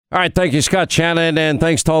All right, thank you, Scott Shannon, and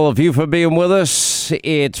thanks to all of you for being with us.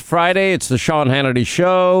 It's Friday. It's the Sean Hannity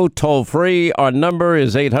Show. Toll free. Our number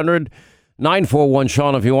is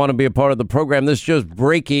 800-941-SEAN if you want to be a part of the program. This is just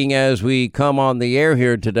breaking as we come on the air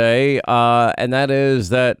here today, and that is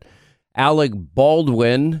that Alec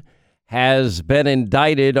Baldwin has been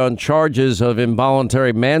indicted on charges of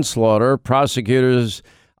involuntary manslaughter. Prosecutors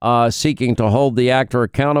seeking to hold the actor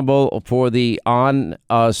accountable for the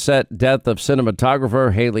on-set death of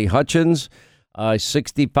cinematographer Haley Hutchins,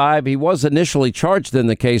 65. He was initially charged in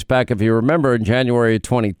the case back, if you remember, in January of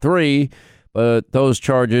 23, but those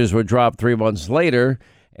charges were dropped 3 months later.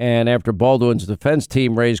 And after Baldwin's defense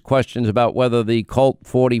team raised questions about whether the Colt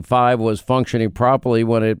 45 was functioning properly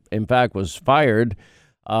when it, in fact, was fired.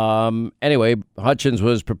 Anyway, Hutchins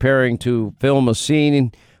was preparing to film a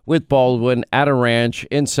scene with Baldwin at a ranch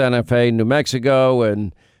in Santa Fe, New Mexico,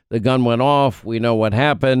 and the gun went off. We know what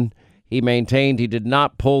happened. He maintained he did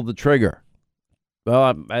not pull the trigger.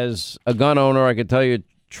 Well, as a gun owner, I can tell you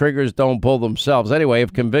triggers don't pull themselves. Anyway,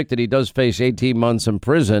 if convicted, he does face 18 months in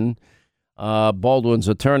prison. Baldwin's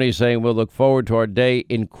attorney saying we'll look forward to our day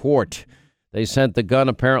in court. They sent the gun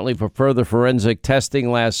apparently for further forensic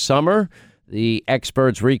testing last summer. The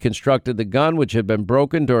experts reconstructed the gun, which had been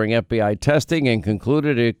broken during FBI testing, and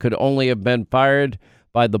concluded it could only have been fired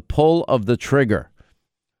by the pull of the trigger.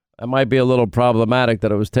 That might be a little problematic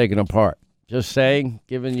that it was taken apart. Just saying,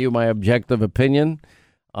 giving you my objective opinion.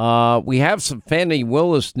 We have some Fannie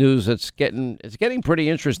Willis news that's getting pretty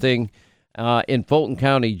interesting in Fulton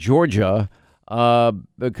County, Georgia,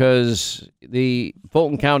 because the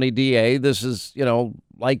Fulton County DA, this is,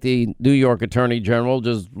 like the New York Attorney General,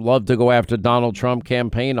 just love to go after Donald Trump,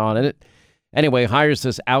 campaign on it. Anyway, hires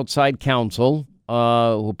this outside counsel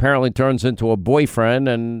who apparently turns into a boyfriend,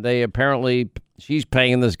 and she's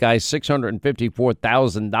paying this guy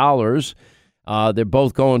 $654,000. They're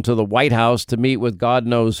both going to the White House to meet with God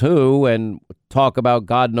knows who and talk about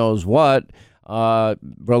God knows what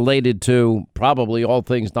related to probably all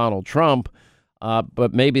things Donald Trump.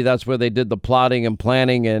 But maybe that's where they did the plotting and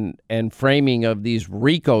planning and framing of these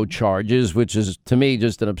RICO charges, which is, to me,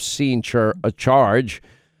 just an obscene charge.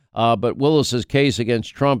 But Willis's case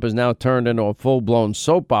against Trump is now turned into a full-blown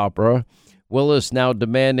soap opera. Willis now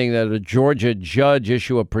demanding that a Georgia judge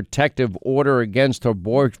issue a protective order against her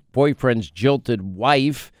boyfriend's jilted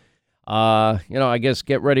wife. I guess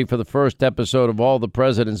get ready for the first episode of All the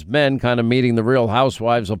President's Men, kind of meeting the Real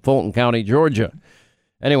Housewives of Fulton County, Georgia.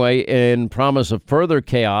 Anyway, in promise of further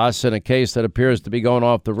chaos in a case that appears to be going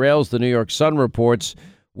off the rails, the New York Sun reports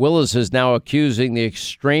Willis is now accusing the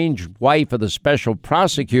estranged wife of the special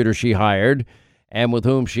prosecutor she hired and with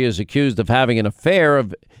whom she is accused of having an affair,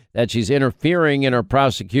 that she's interfering in her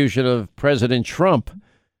prosecution of President Trump.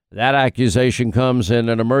 That accusation comes in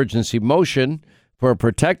an emergency motion for a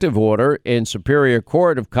protective order in Superior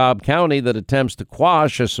Court of Cobb County that attempts to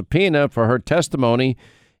quash a subpoena for her testimony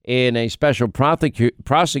in a special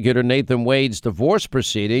prosecutor Nathan Wade's divorce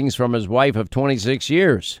proceedings from his wife of 26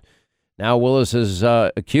 years. Now Willis is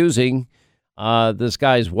accusing this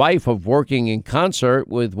guy's wife of working in concert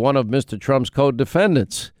with one of Mr. Trump's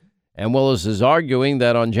co-defendants. And Willis is arguing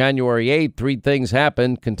that on January 8th, three things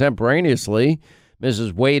happened contemporaneously.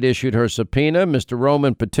 Mrs. Wade issued her subpoena. Mr.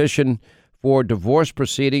 Roman petitioned for divorce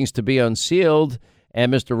proceedings to be unsealed,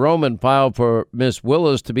 and Mr. Roman filed for Ms.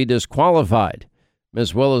 Willis to be disqualified.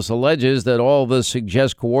 Ms. Willis alleges that all this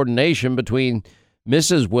suggests coordination between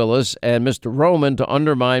Mrs. Willis and Mr. Roman to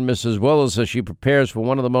undermine Mrs. Willis as she prepares for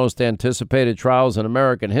one of the most anticipated trials in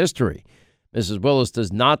American history. Mrs. Willis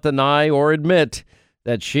does not deny or admit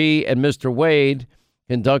that she and Mr. Wade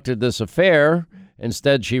conducted this affair.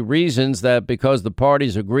 Instead, she reasons that because the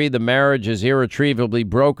parties agree the marriage is irretrievably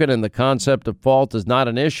broken and the concept of fault is not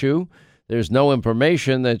an issue, there's no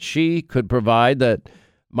information that she could provide that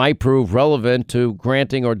might prove relevant to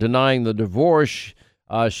granting or denying the divorce.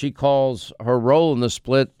 She calls her role in the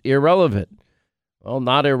split irrelevant. Well,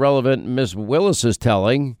 not irrelevant, Ms. Willis is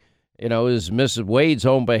telling, is Mrs. Wade's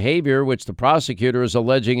own behavior, which the prosecutor is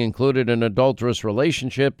alleging included an adulterous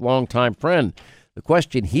relationship, longtime friend. The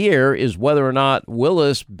question here is whether or not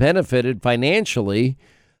Willis benefited financially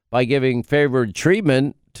by giving favored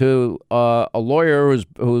treatment to a lawyer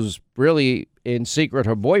who's really in secret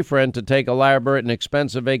her boyfriend to take elaborate and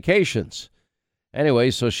expensive vacations.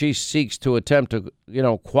 Anyway, so she seeks to attempt to,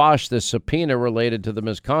 quash this subpoena related to the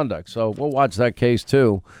misconduct. So we'll watch that case,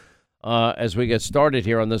 too, as we get started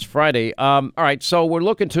here on this Friday. All right, so we're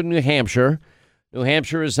looking to New Hampshire. New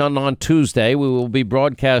Hampshire is on Tuesday. We will be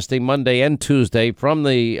broadcasting Monday and Tuesday from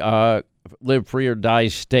the Live Free or Die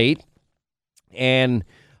state. And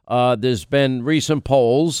there's been recent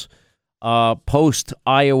polls post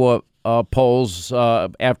Iowa polls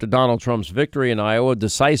after Donald Trump's victory in Iowa,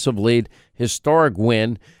 decisive lead, historic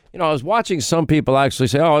win. I was watching some people actually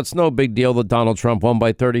say, oh, it's no big deal that Donald Trump won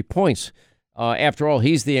by 30 points. After all,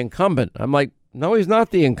 he's the incumbent. I'm like, no, he's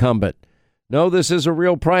not the incumbent. No, this is a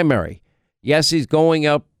real primary. Yes, he's going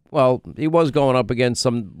up. Well, he was going up against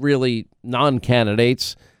some really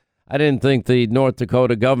non-candidates. I didn't think the North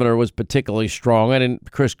Dakota governor was particularly strong.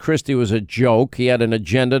 Chris Christie was a joke. He had an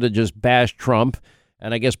agenda to just bash Trump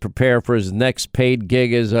and I guess prepare for his next paid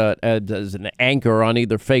gig as an anchor on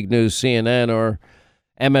either fake news CNN or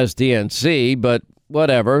MSDNC. But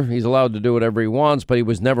whatever, he's allowed to do whatever he wants, but he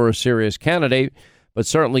was never a serious candidate. But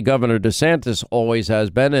certainly Governor DeSantis always has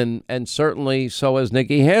been, and certainly so has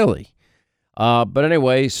Nikki Haley. But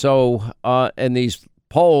anyway, so in these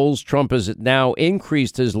polls, Trump has now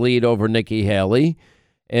increased his lead over Nikki Haley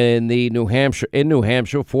in New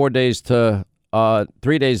Hampshire. 4 days to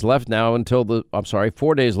 3 days left now until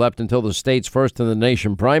 4 days left until the state's first in the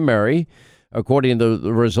nation primary, according to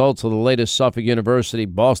the results of the latest Suffolk University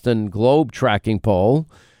Boston Globe tracking poll.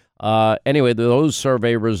 Anyway, those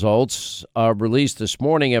survey results released this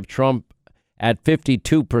morning have Trump at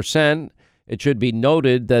 52%. It should be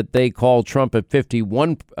noted that they called Trump at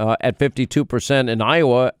 52% in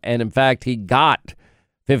Iowa, and in fact, he got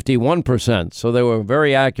 51%. So they were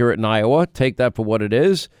very accurate in Iowa. Take that for what it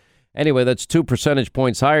is. Anyway, that's 2 percentage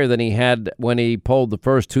points higher than he had when he polled the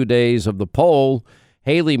first 2 days of the poll.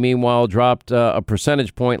 Haley, meanwhile, dropped a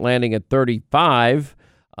percentage point, landing at 35.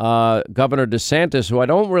 Governor DeSantis, who I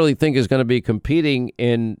don't really think is going to be competing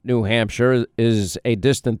in New Hampshire, is a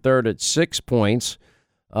distant third at 6 points.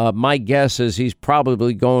 My guess is he's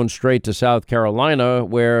probably going straight to South Carolina,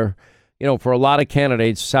 where, for a lot of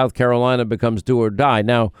candidates, South Carolina becomes do or die.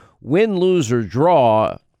 Now, win, lose, or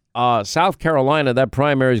draw, South Carolina, that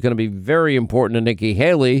primary is going to be very important to Nikki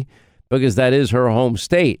Haley because that is her home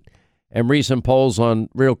state. And recent polls on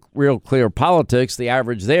Real Clear Politics, the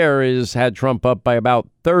average there had Trump up by about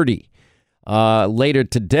 30. Later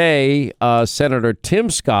today, Senator Tim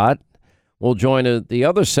Scott will join the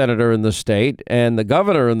other senator in the state and the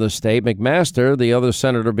governor in the state, McMaster, the other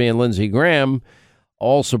senator being Lindsey Graham,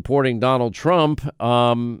 all supporting Donald Trump.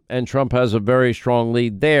 And Trump has a very strong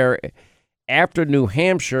lead there. After New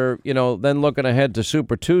Hampshire, then looking ahead to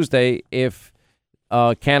Super Tuesday, if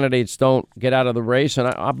candidates don't get out of the race.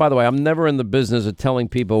 And by the way, I'm never in the business of telling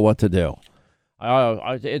people what to do.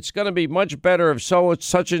 It's going to be much better if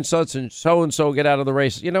such and so get out of the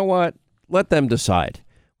race. You know what? Let them decide.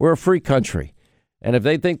 We're a free country. And if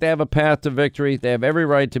they think they have a path to victory, they have every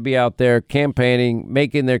right to be out there campaigning,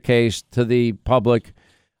 making their case to the public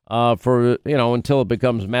for, until it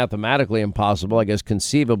becomes mathematically impossible, I guess,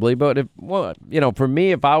 conceivably. But for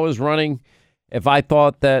me, if I was running, if I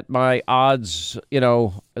thought that my odds,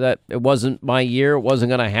 that it wasn't my year, it wasn't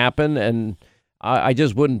going to happen, and I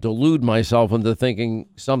just wouldn't delude myself into thinking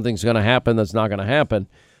something's going to happen that's not going to happen.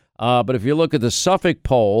 But if you look at the Suffolk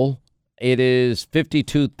poll, it is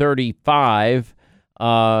 52-35.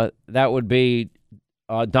 That would be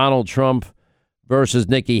Donald Trump versus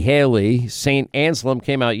Nikki Haley. St. Anselm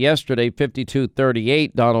came out yesterday,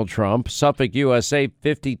 52-38, Donald Trump. Suffolk, USA,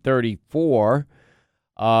 50-34.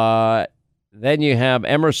 Then you have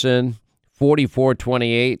Emerson,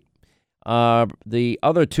 44-28. The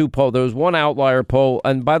other two polls, there was one outlier poll,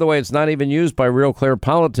 and by the way, it's not even used by Real Clear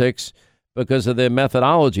Politics because of their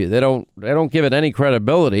methodology. They don't give it any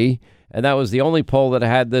credibility, and that was the only poll that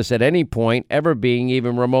had this at any point ever being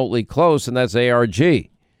even remotely close, and that's ARG.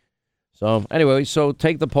 So anyway, so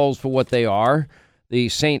take the polls for what they are. The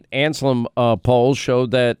St. Anselm polls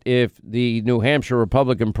showed that if the New Hampshire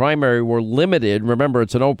Republican primary were limited, remember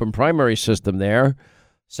it's an open primary system there,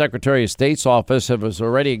 Secretary of State's office has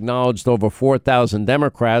already acknowledged over 4,000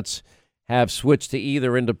 Democrats have switched to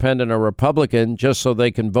either independent or Republican just so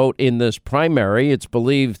they can vote in this primary. It's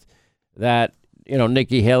believed that,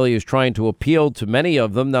 Nikki Haley is trying to appeal to many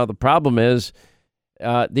of them. Now, the problem is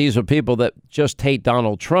these are people that just hate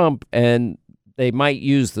Donald Trump, and they might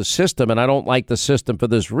use the system. And I don't like the system for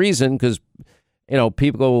this reason because,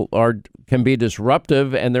 people can be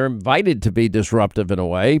disruptive, and they're invited to be disruptive in a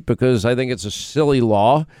way because I think it's a silly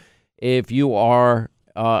law. If you are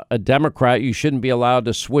a Democrat, you shouldn't be allowed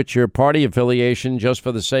to switch your party affiliation just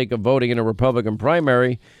for the sake of voting in a Republican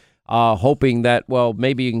primary, hoping that,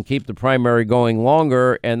 maybe you can keep the primary going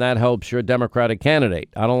longer and that helps your Democratic candidate.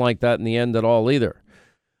 I don't like that in the end at all either.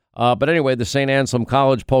 But anyway, the St. Anselm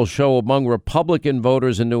College polls show among Republican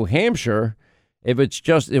voters in New Hampshire, if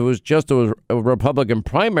it was just a Republican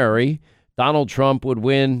primary, Donald Trump would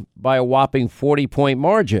win by a whopping 40-point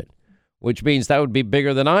margin, which means that would be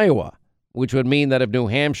bigger than Iowa, which would mean that if New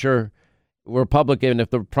Hampshire Republican, if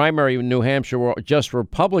the primary in New Hampshire were just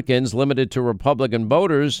Republicans, limited to Republican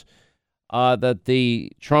voters, that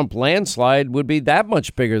the Trump landslide would be that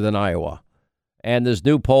much bigger than Iowa. And this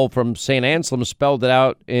new poll from St. Anselm spelled it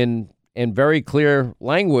out in very clear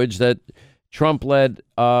language that Trump led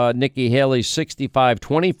Nikki Haley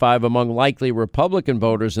 65-25 among likely Republican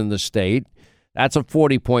voters in the state. That's a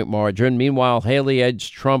 40-point margin. Meanwhile, Haley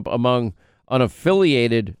edged Trump among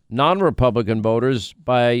unaffiliated non-Republican voters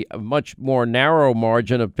by a much more narrow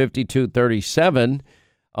margin of 52-37.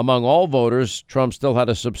 Among all voters, Trump still had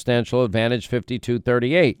a substantial advantage,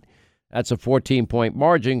 52-38. That's a 14-point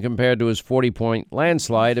margin compared to his 40-point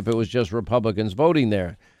landslide if it was just Republicans voting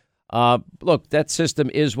there. Look, that system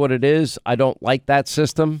is what it is. I don't like that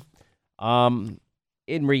system. In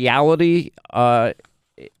reality,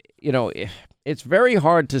 it's very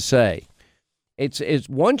hard to say. It's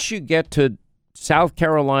once you get to South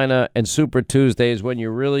Carolina and Super Tuesdays when you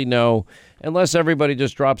really know, unless everybody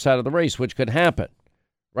just drops out of the race, which could happen.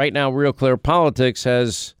 Right now, Real Clear Politics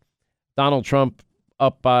has Donald Trump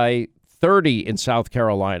up by 30 in South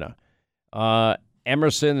Carolina.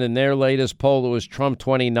 Emerson, in their latest poll, it was Trump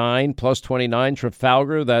 29, plus 29.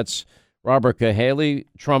 Trafalgar, that's Robert Cahaley,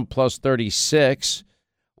 Trump plus 36.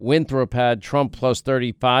 Winthrop had Trump plus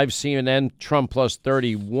 35. CNN, Trump plus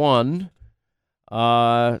 31.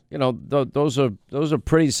 Those are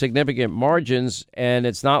pretty significant margins, and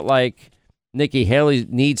it's not like Nikki Haley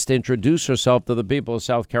needs to introduce herself to the people of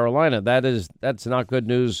South Carolina. That's not good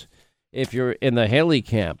news if you're in the Haley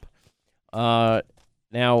camp.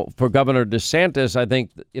 Now, for Governor DeSantis, I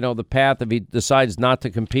think, the path, if he decides not to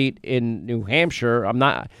compete in New Hampshire,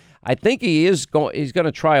 I think he's going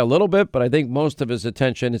to try a little bit, but I think most of his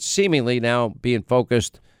attention is seemingly now being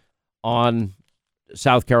focused on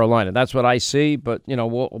South Carolina. That's what I see, but,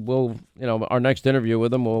 we'll our next interview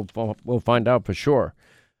with him, we'll find out for sure.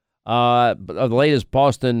 The latest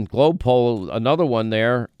Boston Globe poll, another one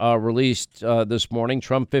there, released this morning,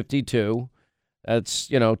 Trump 52. That's,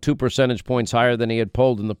 2 percentage points higher than he had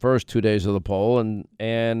polled in the first 2 days of the poll,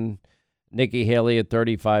 and Nikki Haley at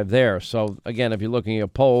 35 there. So, again, if you're looking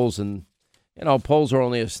at polls, and, polls are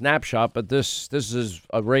only a snapshot, but this is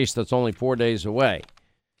a race that's only 4 days away.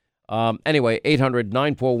 Anyway,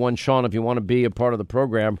 800-941-SEAN if you want to be a part of the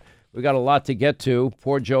program. We got a lot to get to.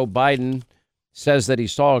 Poor Joe Biden says that he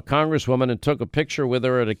saw a congresswoman and took a picture with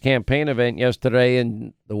her at a campaign event yesterday,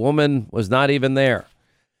 and the woman was not even there.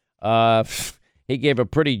 He gave a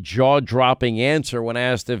pretty jaw-dropping answer when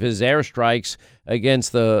asked if his airstrikes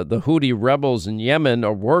against the Houthi rebels in Yemen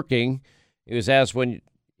are working. He was asked when,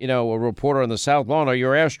 a reporter on the South Lawn, are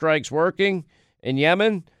your airstrikes working in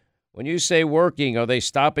Yemen? When you say working, are they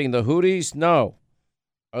stopping the Houthis? No.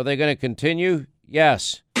 Are they going to continue?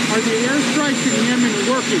 Yes. Are the airstrikes in Yemen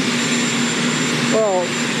working? Well,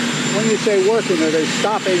 when you say working, are they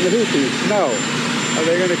stopping the Houthis? No. Are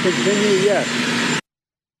they going to continue? Yes.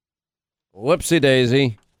 Whoopsie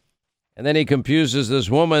daisy. And then he confuses this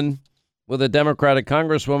woman with a Democratic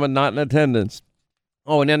congresswoman not in attendance.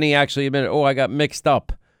 Oh, and then he actually admitted, I got mixed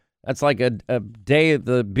up. That's like a day at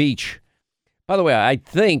the beach. By the way, I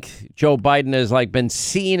think Joe Biden has been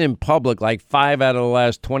seen in public 5 out of the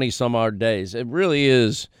last 20 some odd days. It really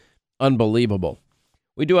is unbelievable.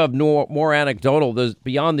 We do have more anecdotal. There's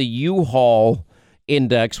beyond the U-Haul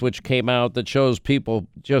index, which came out that shows people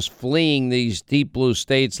just fleeing these deep blue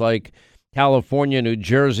states like California, New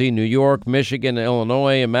Jersey, New York, Michigan,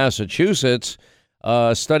 Illinois, and Massachusetts.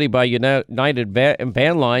 A study by United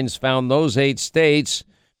Van Lines found those 8 states,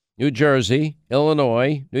 New Jersey,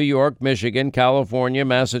 Illinois, New York, Michigan, California,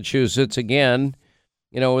 Massachusetts, again,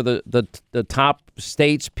 the top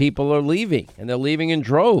states people are leaving, and they're leaving in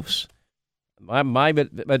droves. My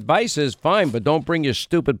advice is fine, but don't bring your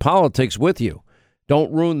stupid politics with you.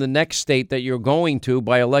 Don't ruin the next state that you're going to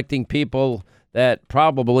by electing people that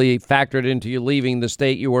probably factored into you leaving the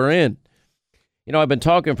state you were in. I've been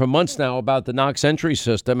talking for months now about the Knox entry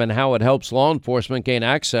system and how it helps law enforcement gain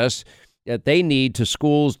access that they need to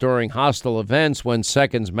schools during hostile events when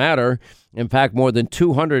seconds matter. In fact, more than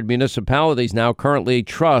 200 municipalities now currently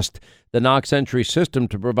trust the Knox entry system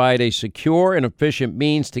to provide a secure and efficient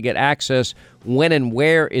means to get access when and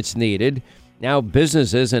where it's needed. Now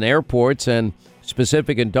businesses and airports and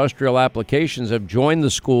specific industrial applications have joined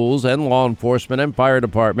the schools and law enforcement and fire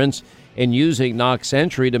departments in using Knox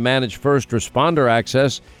entry to manage first responder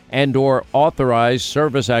access and or authorize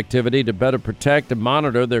service activity to better protect and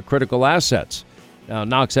monitor their critical assets. Now,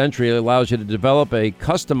 Knox entry allows you to develop a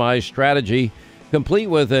customized strategy complete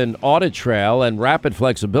with an audit trail and rapid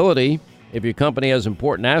flexibility. If your company has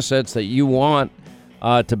important assets that you want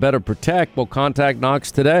to better protect, well, contact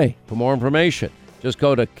Knox today for more information. Just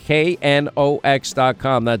go to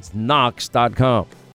knox.com. That's knox.com.